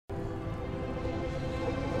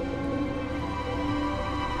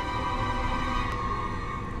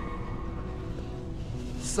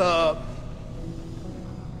Sup?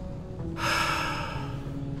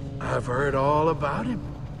 I've heard all about him.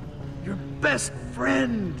 Your best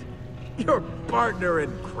friend. Your partner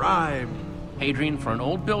in crime. Hadrian, for an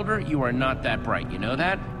old builder, you are not that bright, you know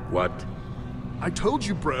that? What? I told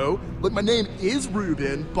you, bro. Look, my name is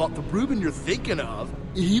Ruben, but the Ruben you're thinking of,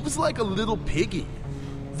 he was like a little piggy.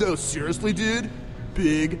 Though seriously, dude,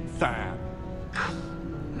 big fan.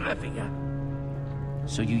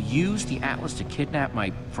 So you used the Atlas to kidnap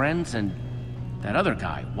my friends and that other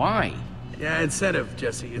guy. Why? Yeah, incentive,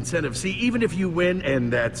 Jesse, incentive. See, even if you win,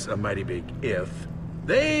 and that's a mighty big if,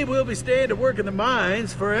 they will be staying to work in the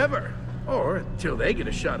mines forever. Or until they get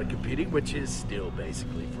a shot at competing, which is still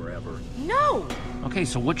basically forever. No! Okay,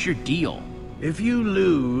 so what's your deal? If you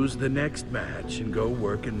lose the next match and go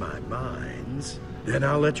work in my mines, then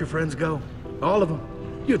I'll let your friends go. All of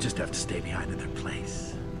them. You'll just have to stay behind in their place.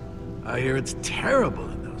 I hear it's terrible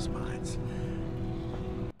in those mines.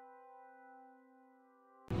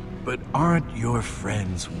 But aren't your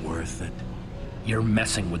friends worth it? You're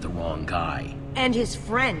messing with the wrong guy. And his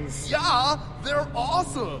friends. Yeah, they're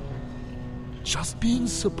awesome. Just being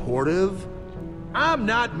supportive. I'm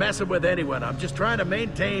not messing with anyone. I'm just trying to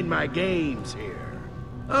maintain my games here.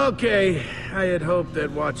 Okay, I had hoped that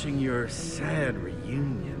watching your sad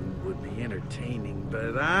reunion would be entertaining,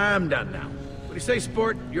 but I'm done now. What do you say,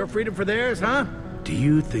 sport? Your freedom for theirs, huh? Do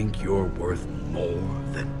you think you're worth more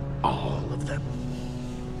than all of them?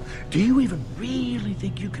 Do you even really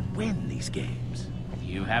think you can win these games?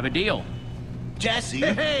 You have a deal. Jesse!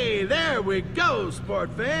 Hey, there we go, sport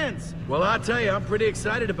fans! Well, I'll tell you, I'm pretty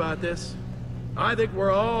excited about this. I think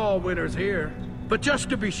we're all winners here. But just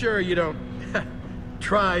to be sure you don't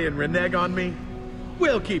try and renege on me,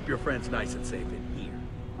 we'll keep your friends nice and safe in here.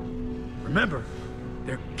 Remember,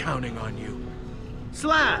 they're counting on you.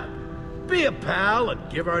 Slab, be a pal and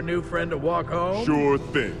give our new friend a walk home. Sure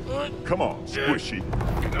thing. Come on, Squishy.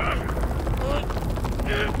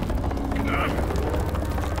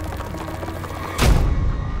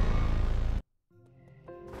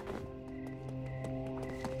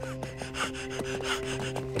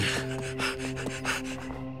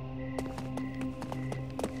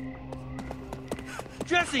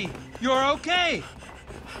 Jesse, you're okay!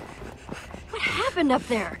 What happened up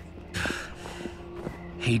there?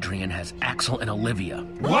 Hadrian has Axel and Olivia.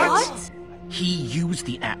 What? He used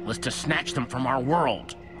the Atlas to snatch them from our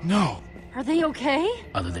world. No. Are they okay?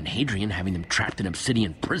 Other than Hadrian having them trapped in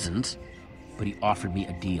obsidian prisons. But he offered me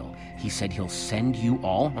a deal. He said he'll send you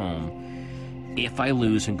all home if I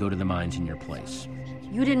lose and go to the mines in your place.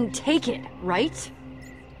 You didn't take it, right?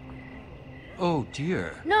 Oh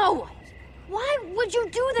dear. No! Why would you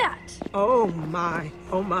do that? Oh my,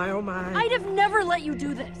 oh my, oh my. I'd have never let you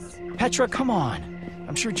do this. Petra, come on.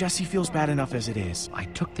 I'm sure Jesse feels bad enough as it is. I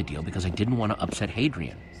took the deal because I didn't want to upset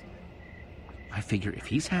Hadrian. I figure if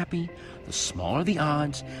he's happy, the smaller the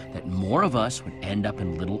odds that more of us would end up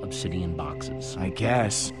in little obsidian boxes. I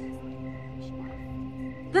guess.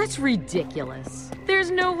 That's ridiculous.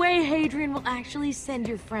 There's no way Hadrian will actually send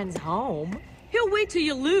your friends home. He'll wait till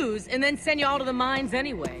you lose and then send you all to the mines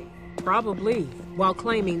anyway. Probably, while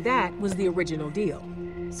claiming that was the original deal.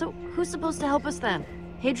 So who's supposed to help us then?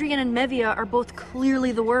 Hadrian and Mevia are both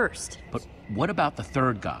clearly the worst. But what about the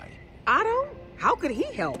third guy? Otto? How could he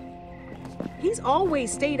help? He's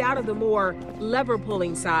always stayed out of the more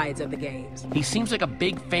lever-pulling sides of the games. He seems like a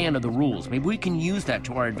big fan of the rules. Maybe we can use that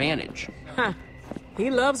to our advantage. Huh. He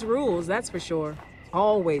loves rules, that's for sure.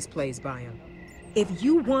 Always plays by them. If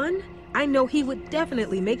you won, I know he would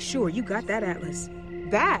definitely make sure you got that Atlas.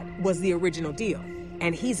 That was the original deal,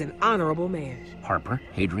 and he's an honorable man. Harper,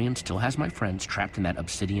 Hadrian still has my friends trapped in that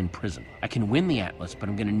obsidian prison. I can win the Atlas, but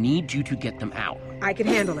I'm gonna need you to get them out. I can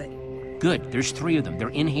handle it. Good, there's 3 of them. They're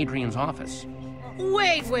in Hadrian's office.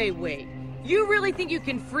 Wait. You really think you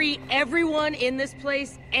can free everyone in this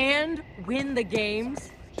place and win the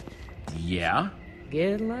games? Yeah?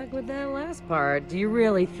 Good luck with that last part. Do you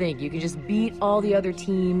really think you can just beat all the other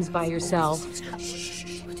teams by yourself?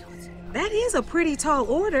 That is a pretty tall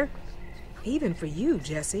order. Even for you,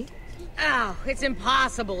 Jesse. Oh, it's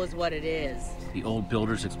impossible is what it is. The old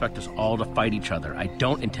builders expect us all to fight each other. I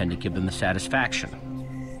don't intend to give them the satisfaction.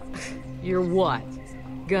 You're what?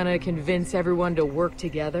 Gonna convince everyone to work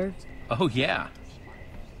together? Oh, yeah.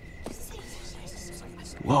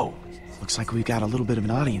 Whoa, looks like we've got a little bit of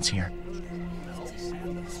an audience here.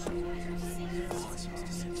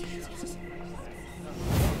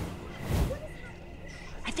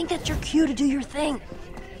 I think that's your cue to do your thing.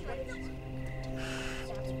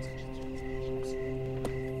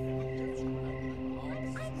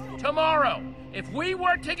 Tomorrow, if we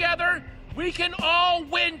work together, We can all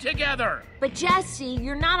win together! But Jesse,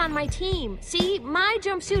 you're not on my team. See, my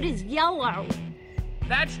jumpsuit is yellow.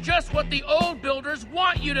 That's just what the old builders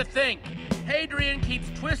want you to think. Hadrian keeps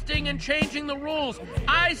twisting and changing the rules.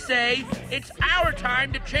 I say it's our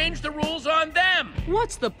time to change the rules on them.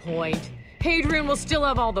 What's the point? Hadrian will still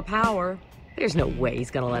have all the power. There's no way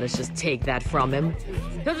he's gonna let us just take that from him.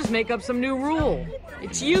 He'll just make up some new rule.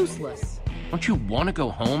 It's useless. Don't you want to go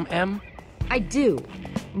home, Em? I do,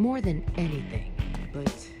 more than anything.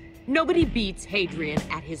 But nobody beats Hadrian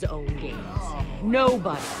at his own games.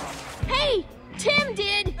 Nobody. Hey, Tim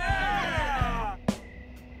did!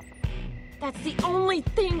 That's the only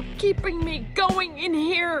thing keeping me going in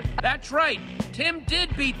here. That's right. Tim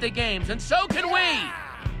did beat the games, and so can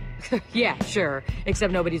we. Yeah, sure.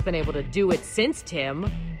 Except nobody's been able to do it since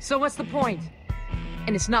Tim. So what's the point?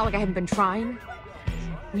 And it's not like I haven't been trying.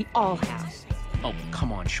 We all have. Oh,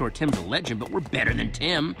 come on. Sure, Tim's a legend, but we're better than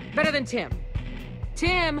Tim. Better than Tim.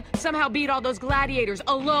 Tim somehow beat all those gladiators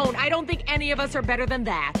alone. I don't think any of us are better than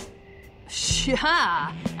that.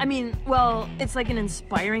 Yeah. I mean, well, it's like an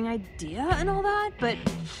inspiring idea and all that, but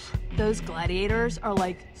those gladiators are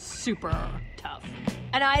like super tough.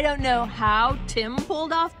 And I don't know how Tim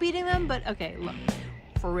pulled off beating them, but okay, look,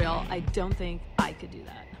 for real, I don't think I could do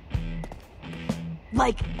that.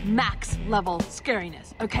 Like max level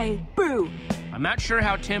scariness, okay? Boo! I'm not sure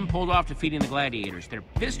how Tim pulled off defeating the gladiators. Their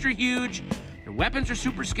fists are huge, their weapons are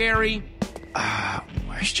super scary.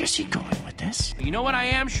 Where's Jesse going with this? But you know what I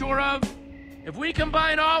am sure of? If we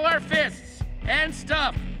combine all our fists and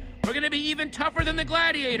stuff, we're gonna be even tougher than the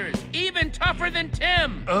gladiators, even tougher than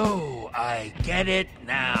Tim. Oh, I get it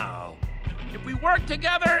now. If we work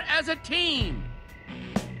together as a team.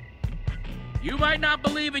 You might not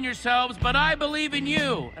believe in yourselves, but I believe in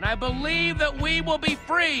you, and I believe that we will be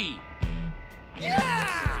free.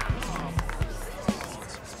 Yeah!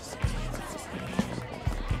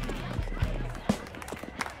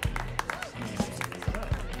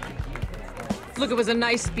 Look, it was a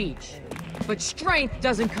nice speech. But strength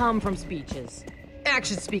doesn't come from speeches.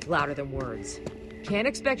 Actions speak louder than words. Can't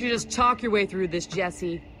expect you to just talk your way through this,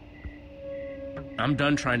 Jesse. I'm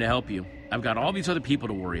done trying to help you. I've got all these other people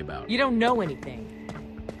to worry about. You don't know anything.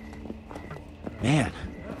 Man,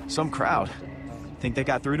 some crowd. Think they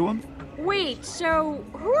got through to him? Wait, so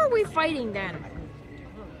who are we fighting then?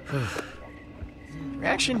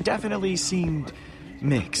 Reaction definitely seemed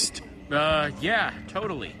mixed. Yeah,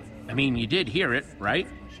 totally. I mean, you did hear it, right?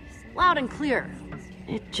 Loud and clear.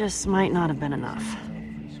 It just might not have been enough.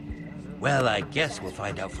 Well, I guess we'll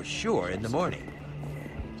find out for sure in the morning.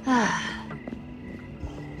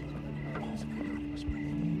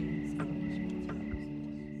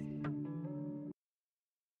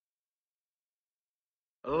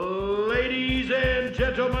 Ladies and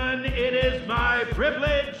gentlemen, it is my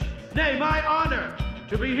privilege, nay, my honor,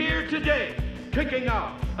 to be here today, kicking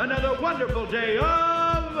off another wonderful day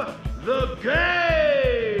of the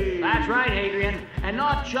game! That's right, Hadrian. And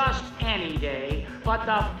not just any day, but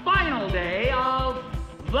the final day of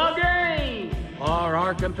the game! Are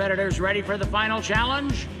our competitors ready for the final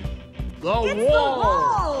challenge? The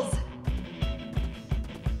walls!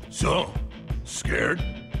 So, scared?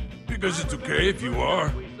 Because it's okay if you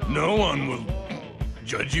are. No one will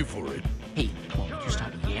judge you for it. Hey, come on, would you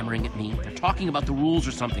stop yammering at me? They're talking about the rules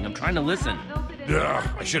or something. I'm trying to listen.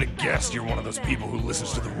 I should have guessed you're one of those people who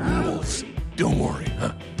listens to the rules. Don't worry,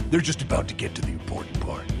 huh? They're just about to get to the important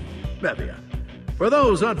part. Mevia, for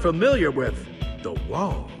those unfamiliar with the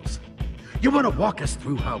walls, you want to walk us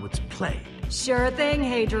through how it's played? Sure thing,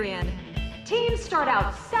 Hadrian. Teams start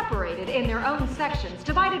out separated in their own sections,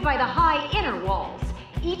 divided by the high inner walls.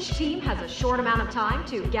 Each team has a short amount of time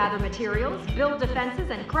to gather materials, build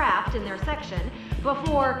defenses, and craft in their section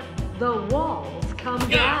before the walls come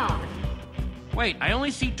down. Wait, I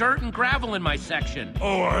only see dirt and gravel in my section.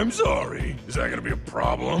 Oh, I'm sorry. Is that gonna be a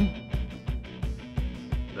problem?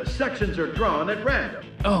 The sections are drawn at random.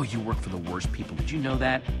 Oh, you work for the worst people. Did you know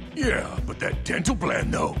that? Yeah, but that dental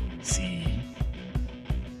plan, though. See?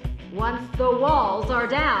 Once the walls are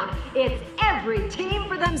down, it's every team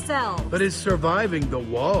for themselves. But is surviving the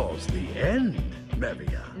walls the end,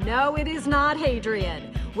 Mevia? No, it is not,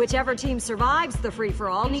 Hadrian. Whichever team survives the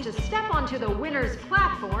free-for-all needs to step onto the winner's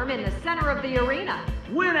platform in the center of the arena.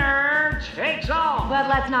 Winner takes all! But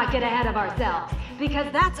let's not get ahead of ourselves, because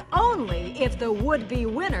that's only if the would-be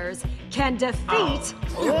winners can defeat...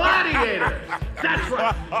 Gladiators! That's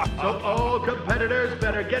right! So all competitors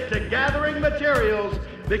better get to gathering materials,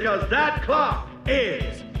 because that clock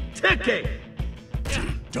is ticking!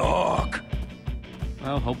 Dog.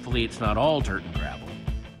 Well, hopefully it's not all dirt and gravel.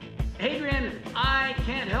 Hadrian, I I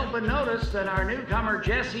can't help but notice that our newcomer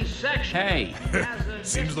Jesse's section. Hey.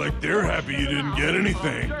 Seems like they're happy you didn't get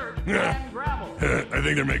anything. I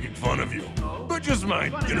think they're making fun of you. But just my,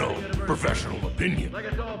 professional opinion.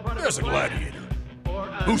 As a gladiator.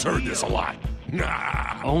 Who's heard this a lot?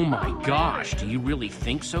 Nah. Oh my gosh, do you really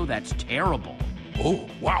think so? That's terrible. Oh,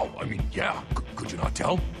 wow. I mean, yeah. Could you not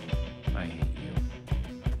tell? I hate you.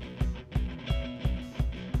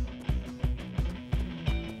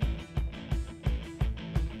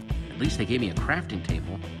 At least they gave me a crafting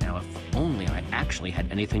table. Now, if only I actually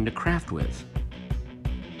had anything to craft with.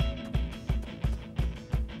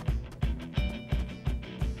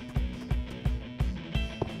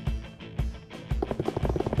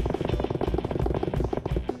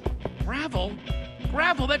 Gravel?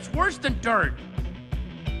 Gravel, that's worse than dirt!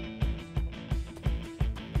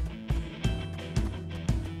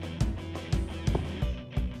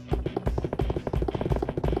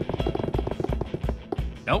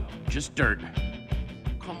 Nope, just dirt.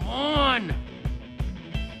 Come on!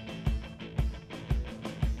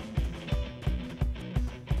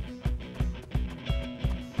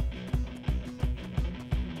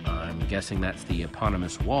 I'm guessing that's the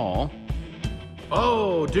eponymous wall.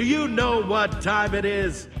 Oh, do you know what time it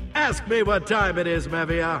is? Ask me what time it is,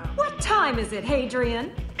 Mavia. What time is it,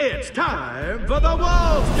 Hadrian? It's time for the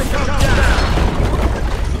walls to come down!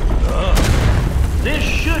 This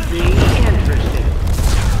should be interesting.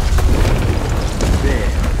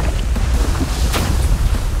 There.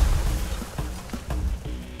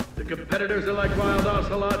 The competitors are like wild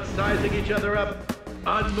ocelots, sizing each other up,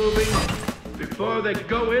 unmoving, before they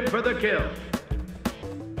go in for the kill.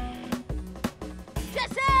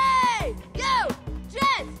 Jesse! Yo!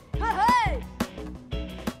 Jess! Hey!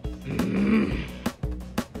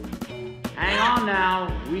 Hang on now.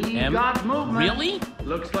 We got movement. Really?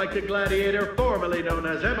 Looks like the gladiator formerly known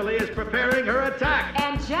as Emily is preparing her attack.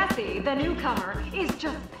 And Jesse, the newcomer, is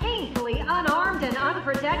just painfully unarmed and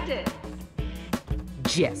unprotected.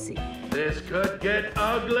 Jesse. This could get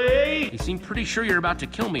ugly. You seem pretty sure you're about to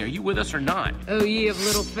kill me. Are you with us or not? Oh, ye of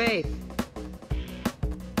little faith.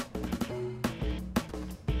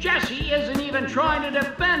 Jesse isn't even trying to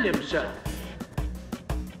defend himself.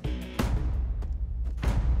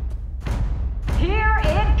 Here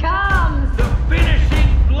it comes! The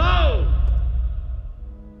finishing blow!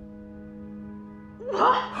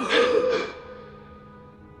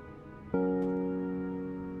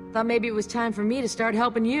 Thought maybe it was time for me to start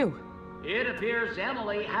helping you. It appears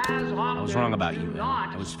Emily has opted I was wrong about you.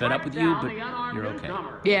 I was fed up with you, but you're okay.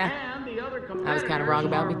 Yeah. I was kind of wrong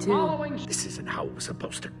about me, too. This isn't how it was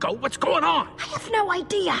supposed to go. What's going on? I have no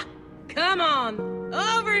idea. Come on,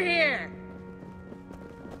 over here.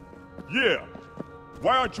 Yeah.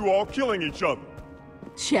 Why aren't you all killing each other?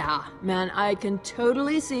 Yeah, man, I can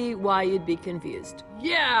totally see why you'd be confused.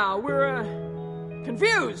 Yeah, we're,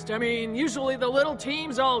 confused. I mean, usually the little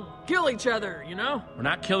teams all kill each other, you know? We're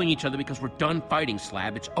not killing each other because we're done fighting,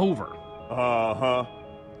 Slab. It's over. Uh-huh.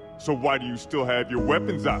 So why do you still have your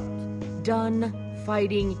weapons out? Done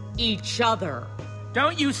fighting each other.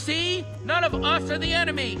 Don't you see? None of us are the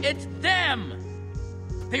enemy. It's them.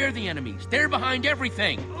 They're the enemies. They're behind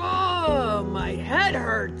everything. Oh, my head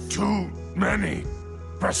hurts. Too many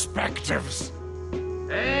perspectives.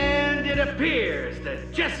 And it appears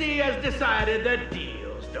that Jesse has decided that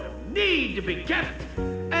deals don't need to be kept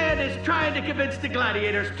and is trying to convince the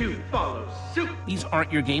gladiators to follow suit. These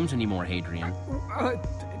aren't your games anymore, Hadrian.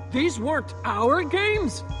 These weren't our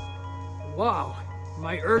games? Wow,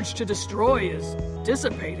 my urge to destroy is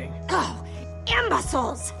dissipating. Oh,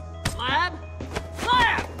 imbeciles! Slab?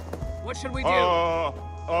 Slab! What should we do?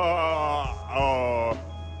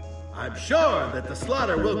 I'm sure that the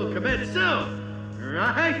slaughter will commence soon,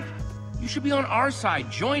 right? You should be on our side.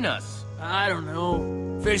 Join us. I don't know.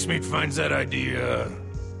 Facemate finds that idea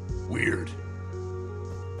weird.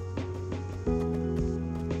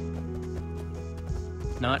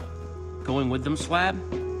 Not going with them, Slab?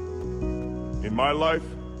 In my life,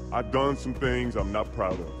 I've done some things I'm not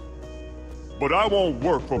proud of. But I won't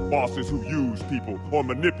work for bosses who use people or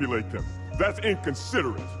manipulate them. That's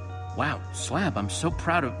inconsiderate. Wow, Slab, I'm so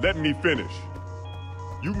proud of... Let me finish.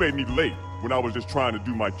 You made me late when I was just trying to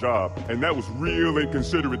do my job, and that was real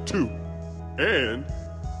inconsiderate too. And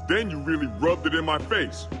then you really rubbed it in my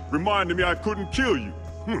face, reminding me I couldn't kill you.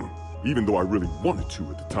 Even though I really wanted to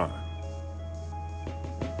at the time.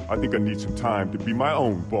 I think I need some time to be my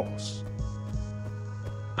own boss.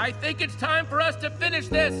 I think it's time for us to finish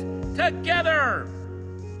this together!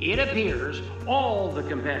 It appears all the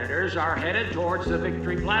competitors are headed towards the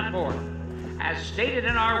victory platform. As stated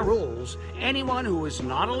in our rules, anyone who is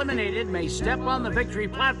not eliminated may step on the victory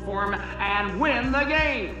platform and win the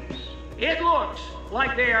games. It looks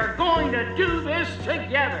like they are going to do this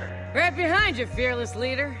together. Right behind you, fearless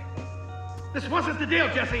leader. This wasn't the deal,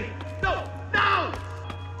 Jesse. No, no!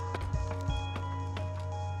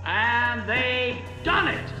 And they've done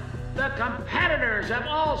it. The competitors have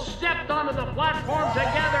all stepped onto the platform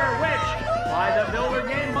together, which, by the Builder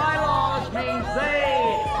Game bylaws, means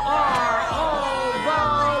they are all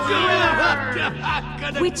the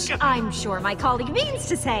winners. Which I'm sure my colleague means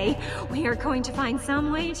to say, we are going to find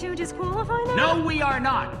some way to disqualify them. No, we are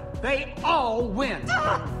not. They all win.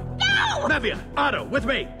 No! Mevia, Otto, with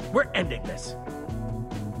me. We're ending this.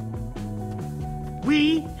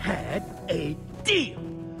 We had a deal,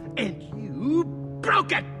 and you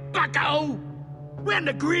broke it, bucko! We're in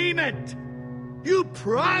agreement. You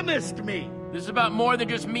promised me. This is about more than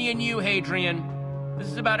just me and you, Hadrian. This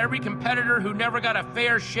is about every competitor who never got a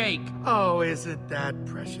fair shake. Oh, isn't that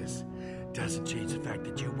precious? Doesn't change the fact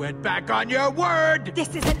that you went back on your word.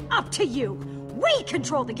 This isn't up to you. We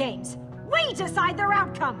control the games. We decide their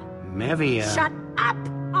outcome. Mevia. Shut up,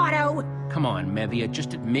 Otto. Come on, Mevia,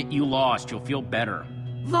 just admit you lost. You'll feel better.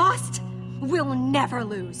 Lost? We'll never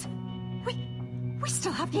lose. We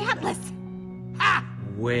still have the Atlas. Ha!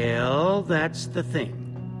 Well, that's the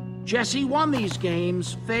thing. Jesse won these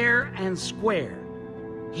games fair and square.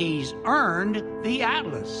 He's earned the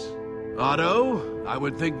Atlas. Otto, I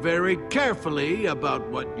would think very carefully about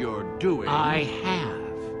what you're doing. I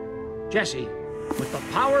have. Jesse, with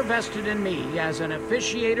the power vested in me as an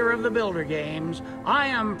officiator of the Builder Games, I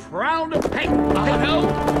am proud to pay...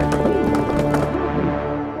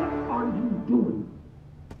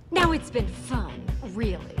 Now, it's been fun,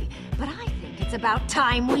 really, but I think it's about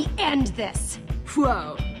time we end this.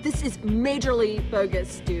 Whoa, this is majorly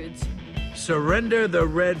bogus, dudes. Surrender the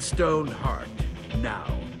Redstone Heart now.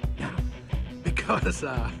 Because,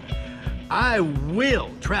 I will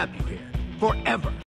trap you here forever.